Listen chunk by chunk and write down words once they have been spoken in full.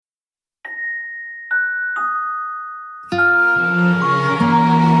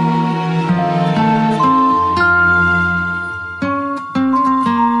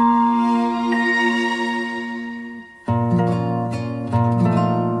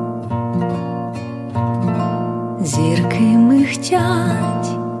михтять,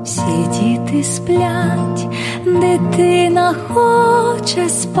 всі діти сплять, дитина хоче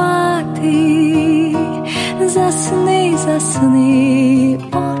спати. Засни, засни,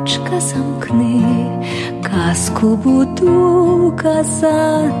 очка замкни, казку буду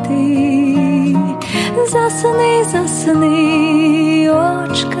казати. Засни, засни,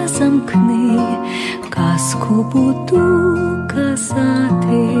 очка замкни, казку буду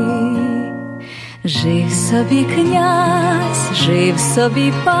казати. Жив собі князь, жив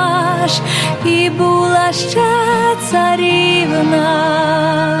собі паж, і була ще царівна.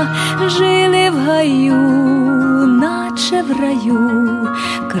 Жили в гаю, наче в раю,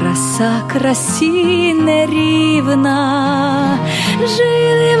 краса красі нерівна.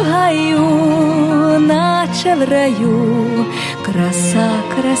 Жили в гаю, наче в раю, краса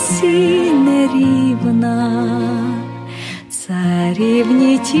красі нерівна.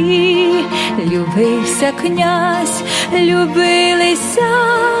 Царівні ті, любився князь, любилися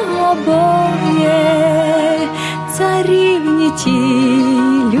обоє. Царівні ті,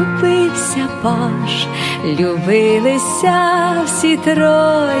 любився паж, любилися всі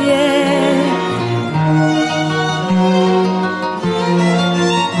троє.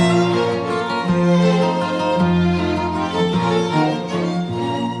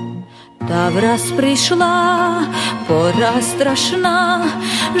 Та враз прийшла пора страшна,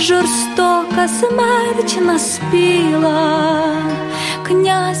 жорстока смерть наспіла.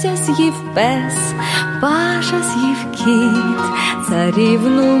 Князя з'їв пес, пажа з'їв кіт,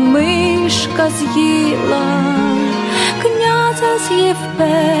 царівну мишка з'їла. Князя з'їв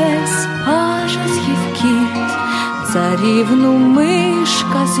пес, пажа з'їв кіт, царівну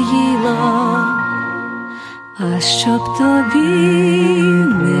мишка з'їла. А щоб тобі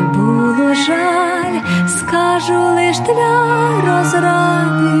не було жаль, скажу лиш для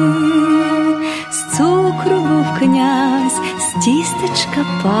розради. З цукру був князь, з тістечка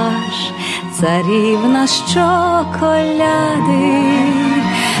паж, царівна з чоколяди.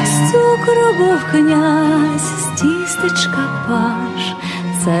 З цукру був князь, з тістечка паж,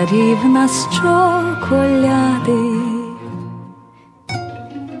 царівна з чоколяди.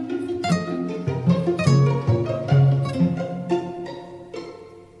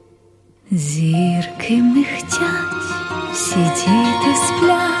 Зірки михтять, всі діти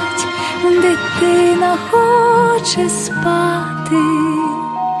сплять, дитина хоче спати.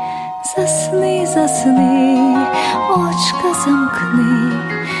 Засни, засни, очка замкни,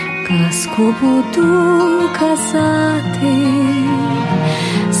 казку буду казати.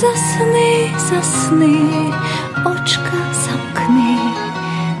 Засни, засни, очка замкни,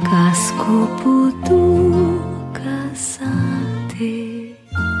 казку буду казати.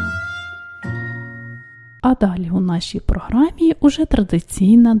 А далі у нашій програмі уже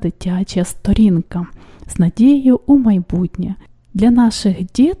традиційна дитяча сторінка з надією у майбутнє. Для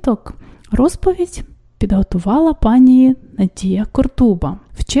наших діток розповідь підготувала пані Надія Кортуба,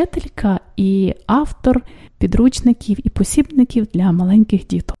 вчителька і автор підручників і посібників для маленьких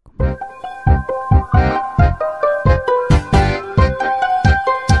діток.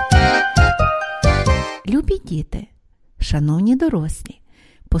 Любі діти, шановні дорослі,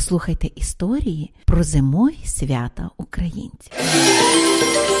 послухайте історії про зимові свята українців.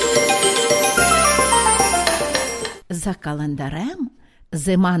 За календарем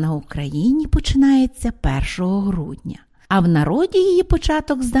зима на Україні починається 1 грудня, а в народі її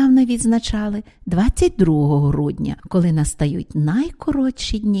початок здавна відзначали 22 грудня, коли настають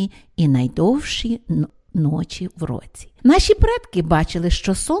найкоротші дні і найдовші ночі в році. Наші предки бачили,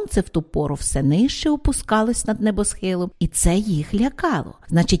 що сонце в ту пору все нижче опускалось над небосхилом, і це їх лякало.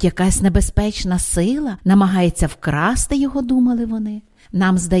 Значить, якась небезпечна сила намагається вкрасти його, думали вони.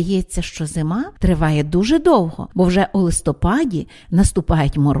 Нам здається, що зима триває дуже довго, бо вже у листопаді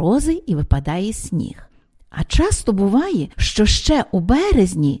наступають морози і випадає сніг. А часто буває, що ще у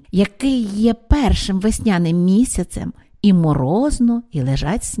березні, який є першим весняним місяцем, і морозно, і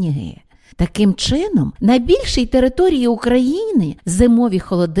лежать сніги. Таким чином, на більшій території України зимові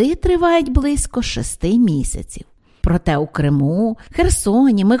холоди тривають близько 6 місяців. Проте у Криму,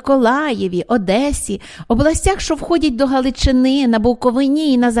 Херсоні, Миколаєві, Одесі, областях, що входять до Галичини, на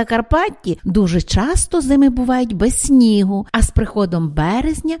Буковині і на Закарпатті, дуже часто зими бувають без снігу, а з приходом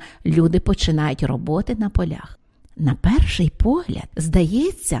березня люди починають роботи на полях. На перший погляд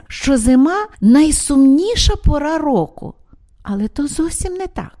здається, що зима – найсумніша пора року, але то зовсім не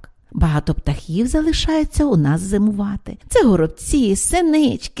так. Багато птахів залишаються у нас зимувати. Це горобці,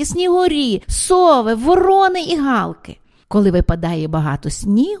 синички, снігурі, сови, ворони і галки. Коли випадає багато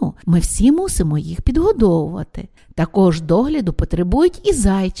снігу, ми всі мусимо їх підгодовувати. Також догляду потребують і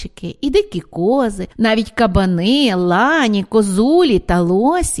зайчики, і дикі кози, навіть кабани, лані, козулі та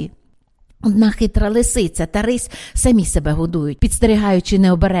лосі. Одна хитра лисиця та рись самі себе годують, підстерігаючи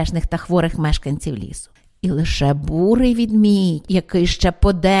необережних та хворих мешканців лісу. І лише бурий ведмідь, який ще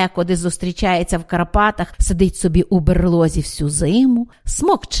подекуди зустрічається в Карпатах, сидить собі у берлозі всю зиму,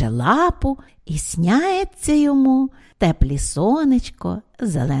 смокче лапу і сняється йому теплі сонечко,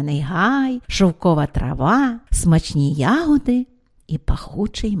 зелений гай, шовкова трава, смачні ягоди і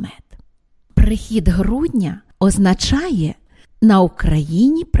пахучий мед. Прихід грудня означає на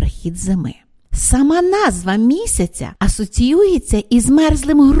Україні прихід зими. Сама назва місяця асоціюється із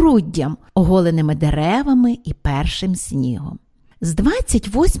мерзлим груддям, оголеними деревами і першим снігом. З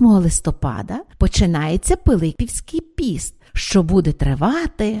 28 листопада починається Пилипівський піст, що буде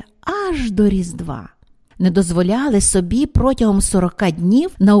тривати аж до Різдва. Не дозволяли собі протягом 40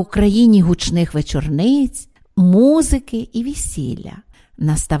 днів на Україні гучних вечорниць, музики і весілля.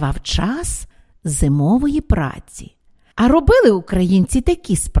 Наставав час зимової праці. А робили українці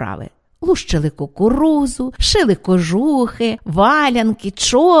такі справи. Лущили кукурузу, шили кожухи, валянки,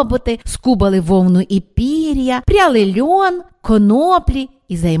 чоботи, скубали вовну і пір'я, пряли льон, коноплі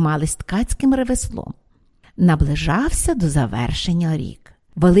і займались ткацьким ремеслом. Наближався до завершення рік.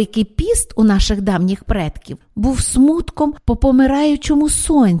 Великий піст у наших давніх предків був смутком по помираючому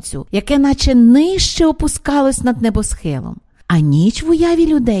сонцю, яке наче нижче опускалось над небосхилом. А ніч в уяві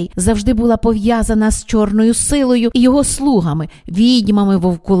людей завжди була пов'язана з чорною силою і його слугами, відьмами,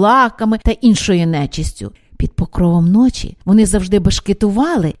 вовкулаками та іншою нечистю. Під покровом ночі вони завжди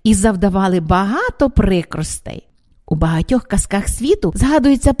бешкетували і завдавали багато прикростей. У багатьох казках світу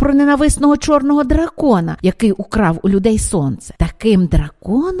згадується про ненависного чорного дракона, який украв у людей сонце. Таким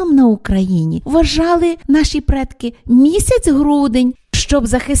драконом на Україні вважали наші предки місяць грудень. Щоб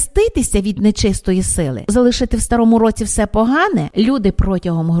захиститися від нечистої сили, залишити в старому році все погане, люди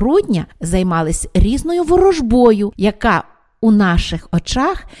протягом грудня займались різною ворожбою, яка у наших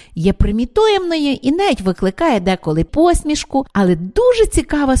очах є примітивною і навіть викликає деколи посмішку, але дуже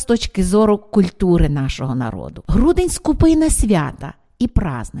цікава з точки зору культури нашого народу. Грудень скупий на свята і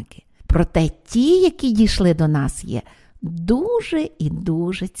праздники. Проте ті, які дійшли до нас, є дуже і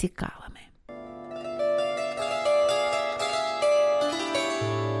дуже цікавими.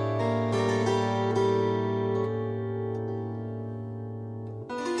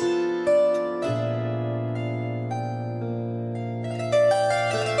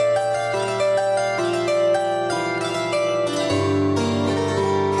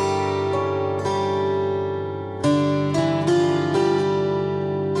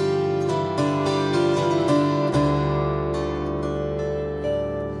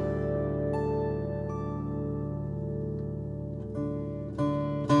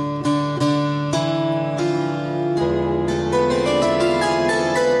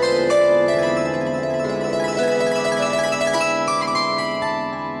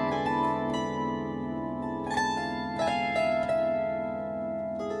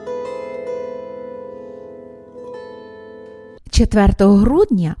 – 4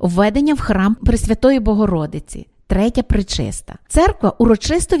 грудня введення в храм Пресвятої Богородиці, третя пречиста. Церква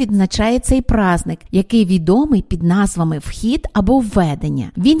урочисто відзначає цей праздник, який відомий під назвами «Вхід» або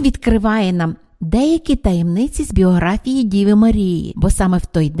 «Введення». Він відкриває нам деякі таємниці з біографії Діви Марії, бо саме в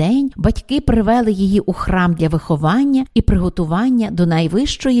той день батьки привели її у храм для виховання і приготування до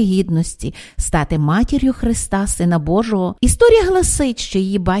найвищої гідності – стати матір'ю Христа, Сина Божого. Історія гласить, що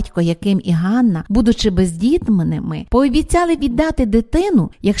її батько Яким і Ганна, будучи бездітними, пообіцяли віддати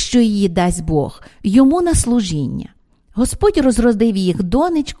дитину, якщо її дасть Бог, йому на служіння. Господь розродив їх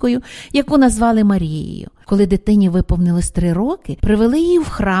донечкою, яку назвали Марією. Коли дитині виповнилось 3 роки, привели її в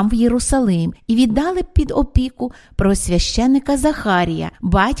храм в Єрусалим і віддали під опіку первосвященника Захарія,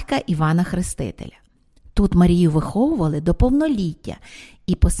 батька Івана Хрестителя. Тут Марію виховували до повноліття,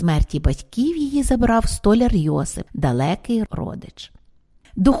 і по смерті батьків її забрав столяр Йосип, далекий родич.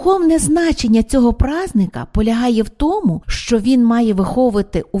 Духовне значення цього праздника полягає в тому, що він має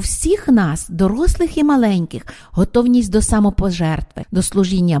виховувати у всіх нас, дорослих і маленьких, готовність до самопожертви, до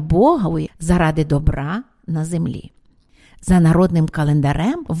служіння Богові заради добра на землі. За народним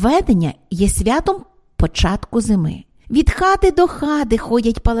календарем введення є святом початку зими. Від хати до хати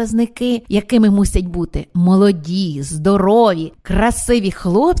ходять палазники, якими мусять бути молоді, здорові, красиві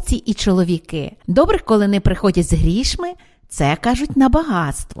хлопці і чоловіки. Добре, коли не приходять з грішми, це, кажуть, на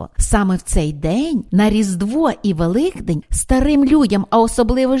багатство. Саме в цей день, на Різдво і Великдень, старим людям, а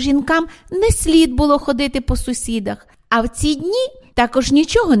особливо жінкам, не слід було ходити по сусідах. А в ці дні Також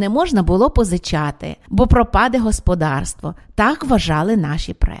нічого не можна було позичати, бо пропаде господарство. Так вважали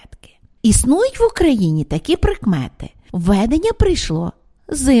наші предки. Існують в Україні такі прикмети. Введення прийшло,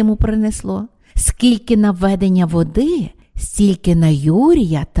 зиму принесло. Скільки на введення води, стільки на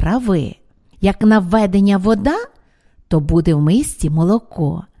Юрія трави. Як на введення вода, то буде в мисці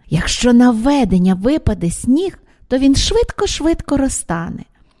молоко. Якщо на введення випаде сніг, то він швидко-швидко розтане.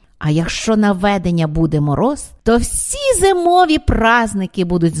 А якщо на введення буде мороз, то всі зимові праздники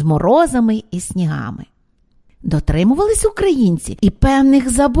будуть з морозами і снігами. Дотримувались українці і певних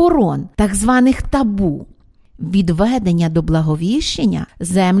заборон, так званих табу. Від введення до благовіщення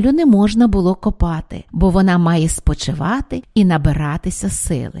землю не можна було копати, бо вона має спочивати і набиратися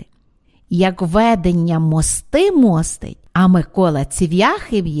сили. Як введення мости мостить, а Микола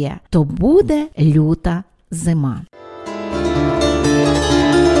цвяхи в'є, то буде люта зима.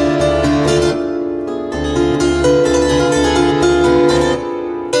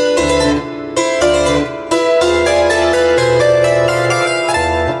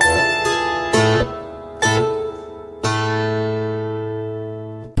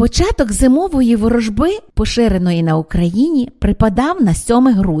 Початок зимової ворожби, поширеної на Україні, припадав на 7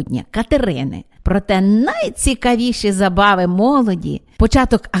 грудня – Катерини. Проте найцікавіші забави молоді,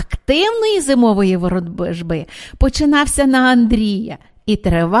 початок активної зимової ворожби починався на Андрія і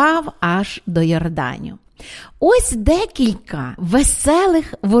тривав аж до Йорданю. Ось декілька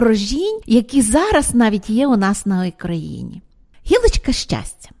веселих ворожінь, які зараз навіть є у нас на Україні. Гілочка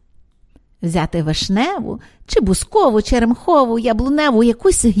щастя. Взяти вишневу, чи бускову, черемхову, яблуневу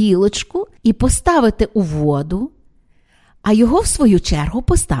якусь гілочку і поставити у воду, а його в свою чергу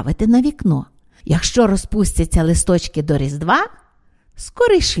поставити на вікно. Якщо розпустяться листочки до Різдва,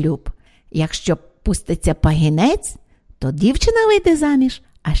 скорий шлюб. Якщо пуститься пагінець, то дівчина вийде заміж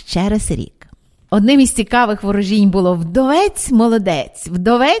аж через рік. Одним із цікавих ворожінь було вдовець-молодець,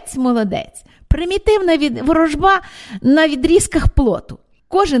 вдовець-молодець. Примітивна ворожба на відрізках плоту.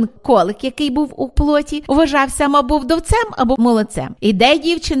 Кожен колик, який був у плоті, вважався або вдовцем, або молодцем. Іде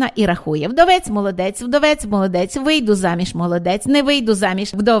дівчина і рахує: вдовець, молодець, вдовець, молодець, вийду заміж, молодець, не вийду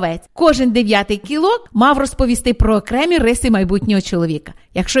заміж, вдовець. Кожен 9-й кілок мав розповісти про окремі риси майбутнього чоловіка.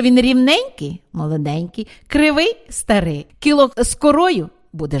 Якщо він рівненький – молоденький, кривий – старий. Кілок з корою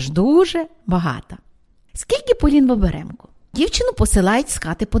 – будеш дуже багата. Скільки полін в оберемку? Дівчину посилають з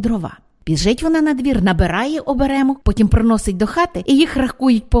хати по дрова. Біжить вона на двір, набирає оберемок, потім приносить до хати і їх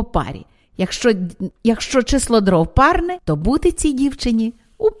рахують по парі. Якщо число дров парне, то бути цій дівчині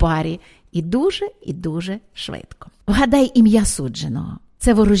у парі і дуже швидко. Вгадай ім'я судженого.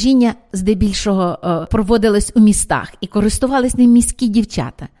 Це ворожіння здебільшого проводилось у містах і користувались ним міські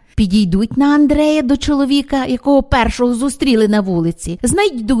дівчата. Підійдуть на Андрея до чоловіка, якого першого зустріли на вулиці,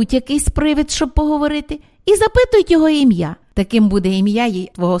 знайдуть якийсь привид, щоб поговорити, і запитують його ім'я. Таким буде ім'я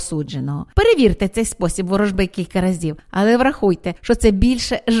її твого судженого. Перевірте цей спосіб ворожби кілька разів, але врахуйте, що це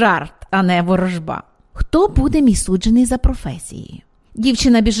більше жарт, а не ворожба. Хто буде мій суджений за професією?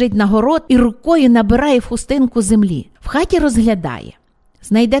 Дівчина біжить на город і рукою набирає в хустинку землі. В хаті розглядає.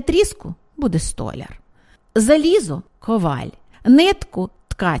 Знайде тріску – буде столяр. Залізо – коваль. Нитку –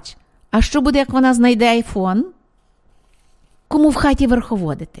 ткач. А що буде, як вона знайде айфон? Кому в хаті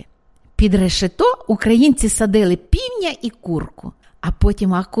верховодити? Під решето українці садили півня і курку, а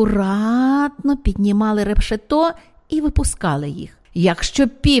потім акуратно піднімали решето і випускали їх. Якщо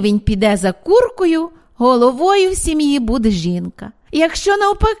півень піде за куркою, головою в сім'ї буде жінка. Якщо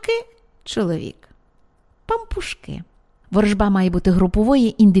навпаки – чоловік. Пампушки. Ворожба має бути груповою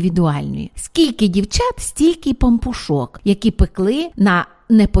і індивідуальною. Скільки дівчат, стільки й пампушок, які пекли на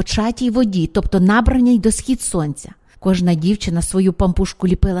непочатій воді, тобто набраній до схід сонця. Кожна дівчина свою пампушку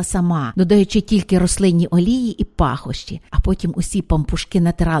ліпила сама, додаючи тільки рослинні олії і пахощі, а потім усі пампушки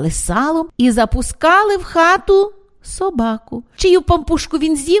натирали салом і запускали в хату собаку. Чию пампушку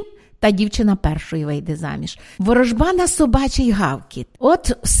він з'їв, та дівчина першою вийде заміж. Ворожба на собачий гавкіт.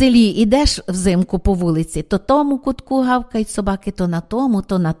 От в селі ідеш взимку по вулиці, то тому кутку гавкають собаки, то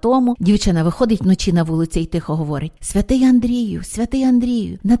на тому. Дівчина виходить вночі на вулицю і тихо говорить: святий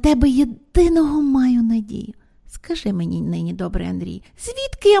Андрію, на тебе єдиного маю надію. Скажи мені нині, добрий Андрій,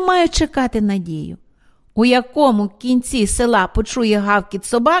 звідки я маю чекати надію? У якому кінці села почує гавкіт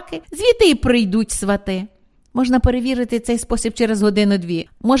собаки, звідти й прийдуть свати. Можна перевірити цей спосіб через годину-дві.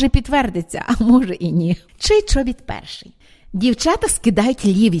 Може підтвердиться, а може і ні. Чий чобіт перший? Дівчата скидають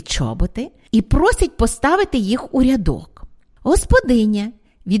ліві чоботи і просять поставити їх у рядок. Господиня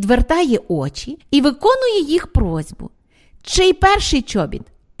відвертає очі і виконує їх просьбу. Чий перший чобіт?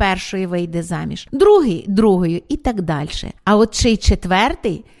 Першою вийде заміж, другий – другою і так далі. А от чий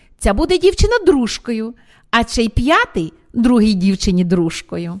четвертий – ця буде дівчина дружкою, а чий п'ятий другій дівчині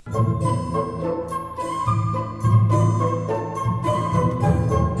дружкою.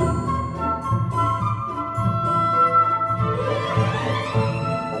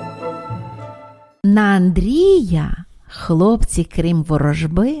 На Андрія хлопці, крім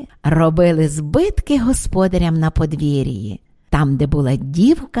ворожби, робили збитки господарям на подвір'ї, там, де була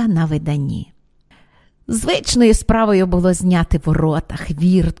дівка на виданні. Звичною справою було зняти ворота,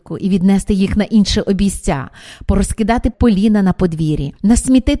 хвіртку і віднести їх на інше обійстя, порозкидати поліна на подвір'ї,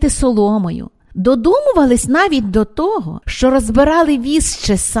 насмітити соломою. Додумувались навіть до того, що розбирали віз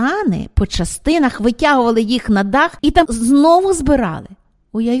чи сани по частинах, витягували їх на дах і там знову збирали.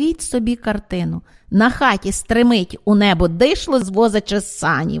 Уявіть собі картину. На хаті стримить у небо дишло з воза чи з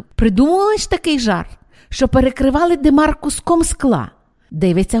санів. Придумували ж такий жарт, що перекривали димар куском скла.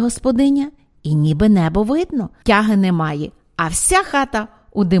 Дивиться господиня, і ніби небо видно, тяги немає, а вся хата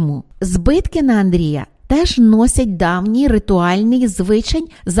у диму. Збитки на Андрія теж носять давній ритуальний звичай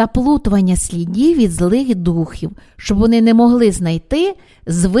заплутування слідів від злих духів, щоб вони не могли знайти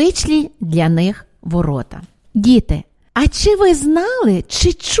звичні для них ворота. Діти, а чи ви знали,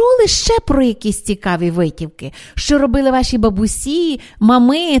 чи чули ще про якісь цікаві витівки, що робили ваші бабусі,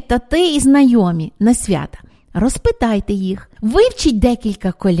 мами, тати і знайомі на свята? Розпитайте їх, вивчіть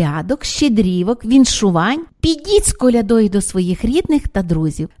декілька колядок, щедрівок, віншувань, підіть з колядою до своїх рідних та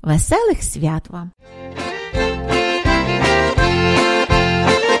друзів. Веселих свят вам!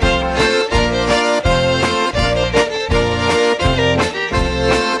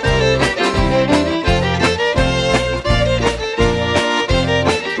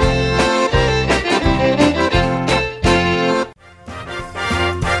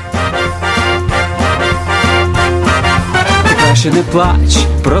 Краще не плач,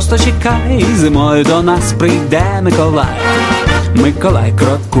 просто чекай, зимою до нас прийде Миколай. Миколай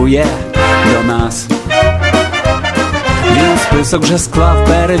крокує до нас. Він список вже склав,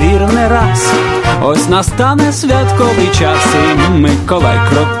 перевірив не раз. Ось настане святковий час, і Миколай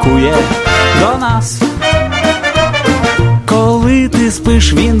крокує до нас. Коли ти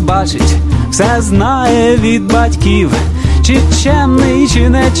спиш, він бачить, все знає від батьків. Чи чемний, чи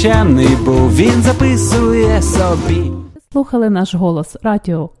нечемний, бо він записує собі. Слухали наш голос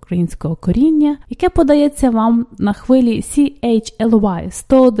радіо українського коріння, яке подається вам на хвилі CHLY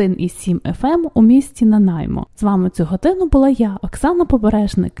 101,7 FM у місті Нанаймо. З вами цю годину була я, Оксана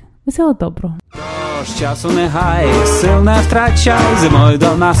Побережник. Всього доброго. Тож часу не гай, сил не втрачай, зимою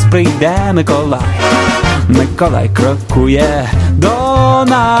до нас прийде Миколай. Миколай крокує до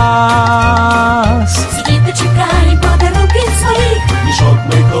нас. Сидіти чекай, подарунки своїх, Мішок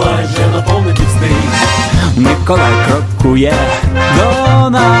Миколай вже наповнить встиг. Миколай крокує до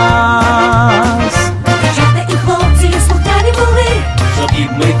нас. дівчата і хлопці слухняні були, Щоб і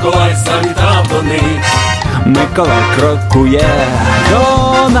Миколай завітав до них. Миколай крокує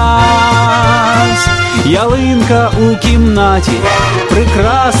до нас. Ялинка у кімнаті,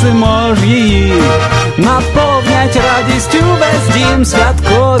 прикрасимо ж її. Наповнять радістю весь дім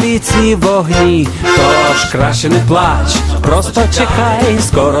святкові ці вогні. Тож краще не плач, просто чекай,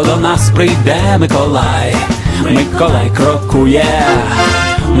 скоро до нас прийде Миколай. Миколай крокує,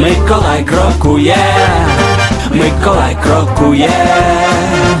 Миколай крокує, Миколай крокує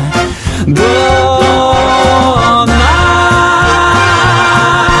до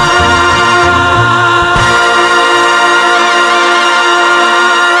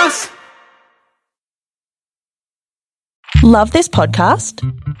нас. Love this podcast?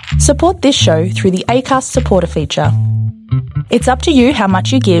 Support this show through the Acast supporter feature. It's up to you how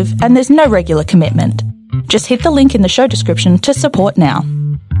much you give, and there's no regular commitment. Just hit the link in the show description to support now.